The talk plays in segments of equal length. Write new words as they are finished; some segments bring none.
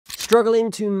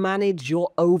Struggling to manage your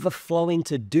overflowing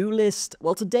to-do list?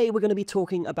 Well, today we're going to be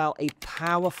talking about a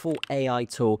powerful AI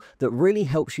tool that really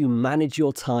helps you manage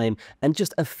your time and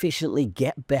just efficiently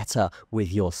get better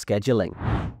with your scheduling.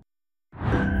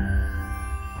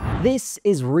 This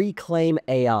is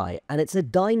Reclaim.ai, and it's a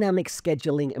dynamic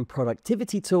scheduling and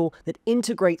productivity tool that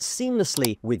integrates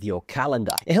seamlessly with your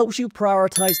calendar. It helps you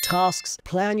prioritize tasks,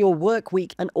 plan your work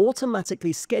week, and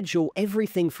automatically schedule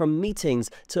everything from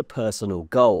meetings to personal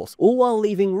goals, all while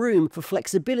leaving room for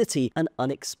flexibility and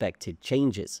unexpected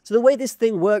changes. So the way this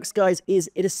thing works, guys, is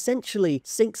it essentially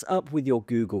syncs up with your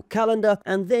Google Calendar,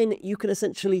 and then you can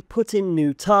essentially put in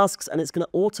new tasks, and it's going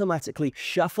to automatically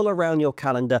shuffle around your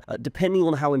calendar depending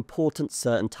on how important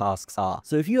certain tasks are.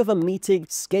 So if you have a meeting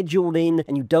scheduled in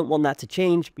and you don't want that to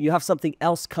change, but you have something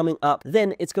else coming up,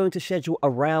 then it's going to schedule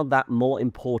around that more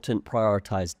important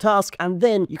prioritized task. And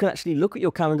then you can actually look at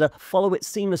your calendar, follow it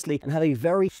seamlessly, and have a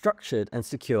very structured and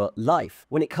secure life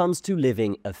when it comes to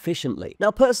living efficiently.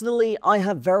 Now, personally, I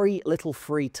have very little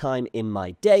free time in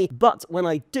my day, but when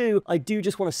I do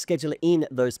just want to schedule in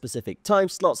those specific time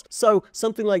slots. So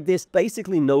something like this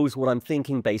basically knows what I'm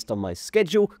thinking based on my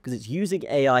schedule because it's using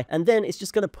AI, and then it's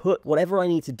just going to put whatever I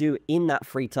need to do in that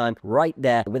free time right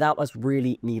there without us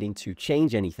really needing to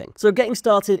change anything. So getting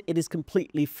started, it is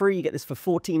completely free. You get this for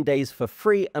 14 days for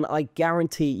free, and I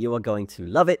guarantee you are going to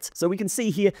love it. So we can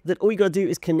see here that all you got to do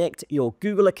is connect your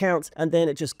Google account, and then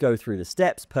it just go through the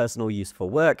steps. Personal use for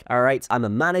work. All right, I'm a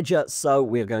manager, so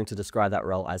we're going to describe that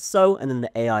role as so, and then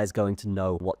the AI is going to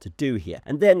know what to do here.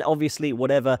 And then obviously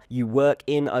whatever you work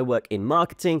in, I work in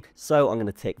marketing, so I'm going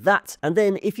to tick that. And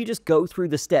then if you just go through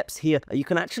the steps here, you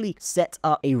can actually set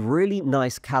up a really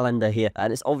nice calendar here,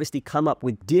 and it's obviously come up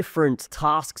with different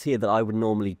tasks here that I would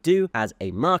normally do as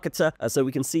a marketer. So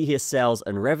we can see here sales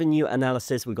and revenue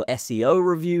analysis, we've got SEO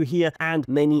review here, and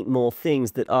many more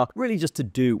things that are really just to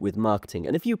do with marketing.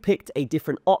 And if you picked a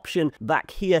different option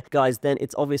back here, guys, then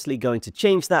it's obviously going to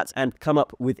change that and come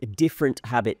up with different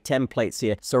habit templates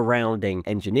here surrounding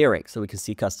engineering. So we can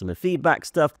see customer feedback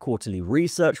stuff, quarterly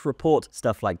research report,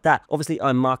 stuff like that. Obviously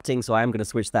I'm marketing, so I am going to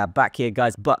switch that back here,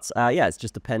 guys, but yeah, it's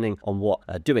just depending on what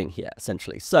doing here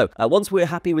essentially. So once we're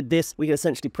happy with this, we can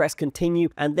essentially press continue,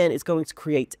 and then it's going to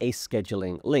create a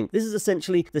scheduling link. This is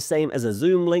essentially the same as a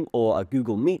Zoom link or a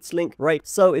Google Meets link, right?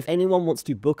 So if anyone wants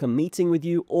to book a meeting with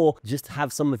you or just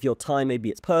have some of your time, maybe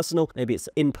it's personal, maybe it's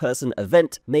an in-person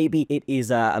event, maybe it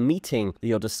is a meeting that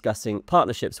you're discussing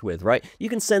partnerships with, right? You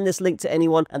can send this link to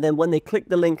anyone, and then when they click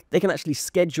the link, they can actually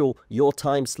schedule your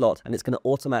time slot, and it's going to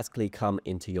automatically come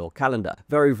into your calendar.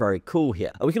 Very, very cool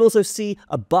here. And we can also see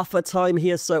a buffer time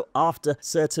here. So after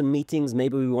certain meetings,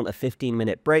 maybe we want a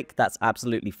 15-minute break. That's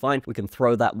absolutely fine. We can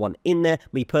throw that one in there.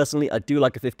 Me personally, I do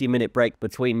like a 15-minute break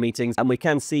between meetings. And we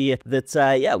can see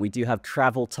that, yeah, we do have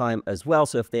travel time as well.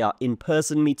 So if they are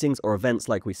in-person meetings or events,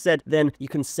 like we said, then you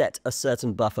can set a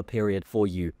certain buffer period for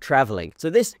you traveling. So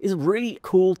this is a really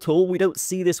cool tool. We don't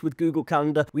see this with Google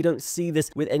Calendar. We don't see this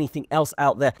with anything else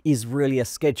out there. Is really a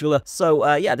scheduler.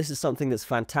 So yeah, this is something that's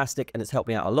fantastic, and it's helped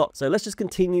me out a lot. So let's just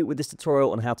continue with this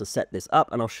tutorial on how to set this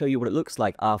up, and I'll show you what it looks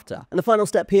like after. And the final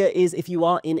step here is if you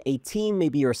are in a team,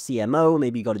 maybe you're a CMO,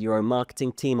 maybe you got your own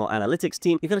marketing team or analytics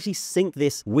team, you can actually sync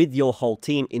this with your whole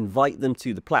team, invite them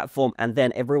to the platform, and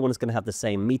then everyone is going to have the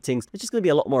same meetings. It's just going to be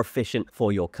a lot more efficient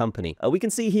for your company. We can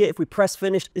see here if we press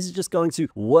finish, this is just going to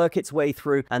work its way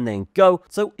through and then go.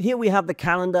 So here we have the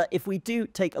calendar. If we do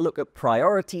take a look at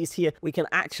priorities here, we can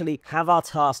actually have our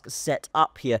tasks set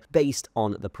up here based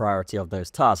on the priority of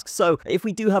those tasks. So if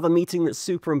we do have a meeting that's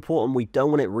super important, we don't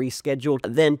want it rescheduled,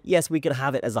 then yes, we can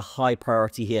have it as a high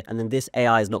priority here, and then this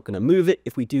AI is not going to move it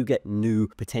if we do get new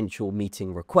potential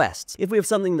meeting requests. If we have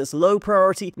something that's low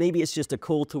priority, maybe it's just a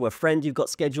call to a friend you've got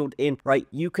scheduled in, right?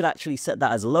 You could actually set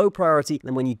that as low priority, and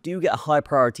then when you do get a high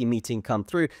priority meeting come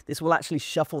through, this will actually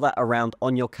shuffle that around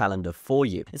on your calendar for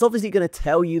you. It's obviously going to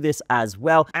tell you this as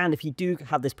well, and if you do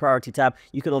have this priority tab,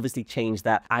 you can obviously change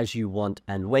that as you want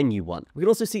and when you want. We can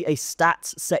also see a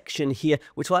stats section here,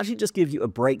 which will actually just give you a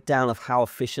breakdown of how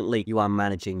efficiently you are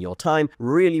managing your time.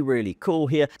 Really, really cool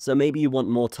here. So maybe you want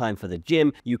more time for the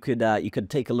gym. You could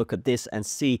take a look at this and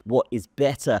see what is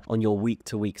better on your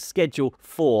week-to-week schedule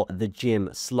for the gym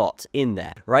slot in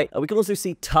there, right? We can also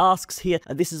see tasks here,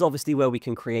 and this is obviously where we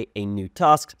can create a new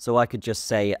task. So I could just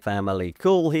say family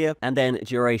call here, and then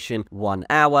duration 1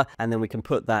 hour, and then we can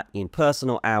put that in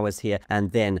personal hours here,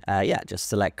 and then yeah, just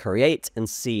select create and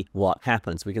see what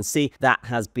happens. We can see see that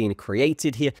has been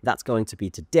created here. That's going to be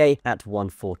today at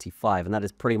 1:45, and that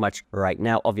is pretty much right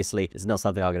now. Obviously, it's not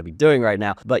something I'm going to be doing right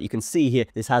now, but you can see here,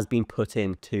 this has been put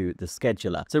into the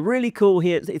scheduler. So really cool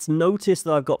here. It's noticed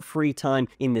that I've got free time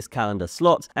in this calendar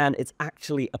slot, and it's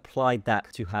actually applied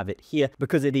that to have it here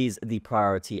because it is the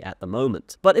priority at the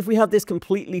moment. But if we have this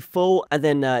completely full, and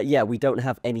then, yeah, we don't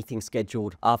have anything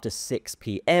scheduled after 6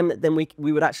 p.m., then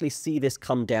we would actually see this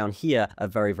come down here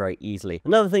very, very easily.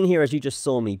 Another thing here, as you just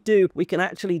saw me do, we can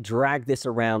actually drag this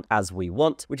around as we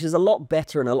want, which is a lot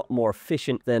better and a lot more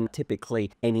efficient than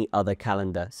typically any other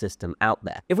calendar system out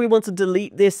there. If we want to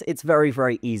delete this, it's very,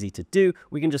 very easy to do.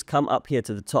 We can just come up here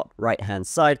to the top right-hand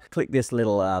side, click this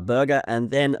little burger,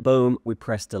 and then boom, we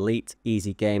press delete.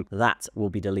 Easy game. That will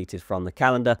be deleted from the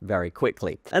calendar very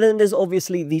quickly. And then there's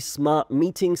obviously the smart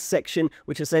meetings section,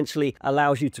 which essentially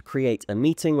allows you to create a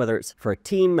meeting, whether it's for a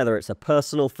team, whether it's a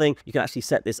personal thing. You can actually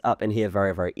set this up in here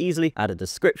very, very easily, add a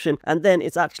description, and then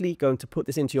it's actually going to put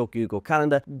this into your Google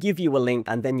Calendar, give you a link,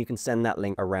 and then you can send that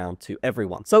link around to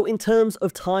everyone. So in terms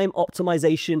of time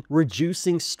optimization,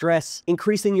 reducing stress,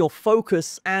 increasing your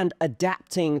focus, and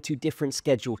adapting to different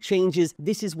schedule changes,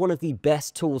 this is one of the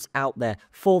best tools out there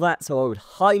for that. So I would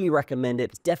highly recommend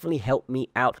it. It's definitely helped me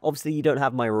out. Obviously, you don't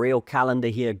have my real calendar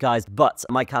here, guys, but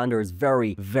my calendar is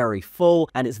very, very full,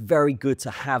 and it's very good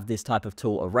to have this type of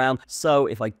tool around. So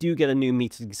if I do get a new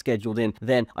meeting scheduled in,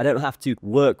 then I don't have to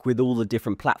work with all the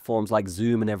different platforms like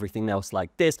Zoom and everything else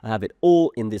like this. I have it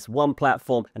all in this one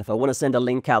platform, and if I want to send a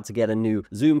link out to get a new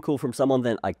Zoom call from someone,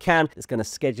 then I can. It's going to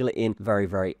schedule it in very,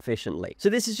 very efficiently. So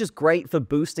this is just great for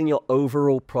boosting your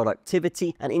overall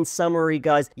productivity. And in summary,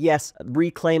 guys, yes,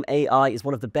 Reclaim.ai is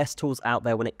one of the best tools out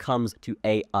there when it comes to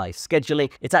AI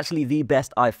scheduling. It's actually the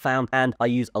best I've found, and I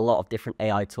use a lot of different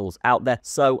AI tools out there.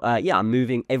 So yeah, I'm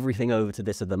moving everything over to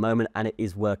this at the moment, and it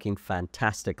is working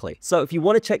fantastically. So if you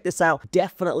want to check this out,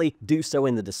 definitely do so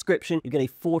in the description. You get a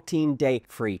 14-day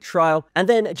free trial, and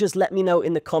then just let me know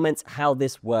in the comments how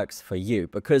this works for you,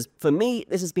 because for me,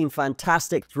 this has been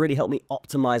fantastic. It's really helped me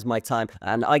optimize my time,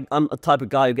 and I'm a type of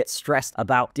guy who gets stressed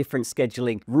about different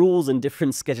scheduling rules and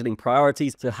different scheduling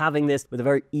priorities. So having this with a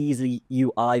very easy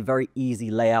UI, very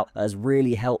easy layout has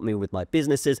really helped me with my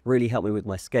businesses, really helped me with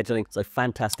my scheduling. So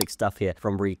fantastic stuff here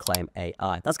from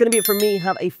Reclaim.ai. That's going to be it from me.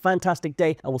 Have a fantastic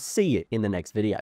day. I will see you in the next video.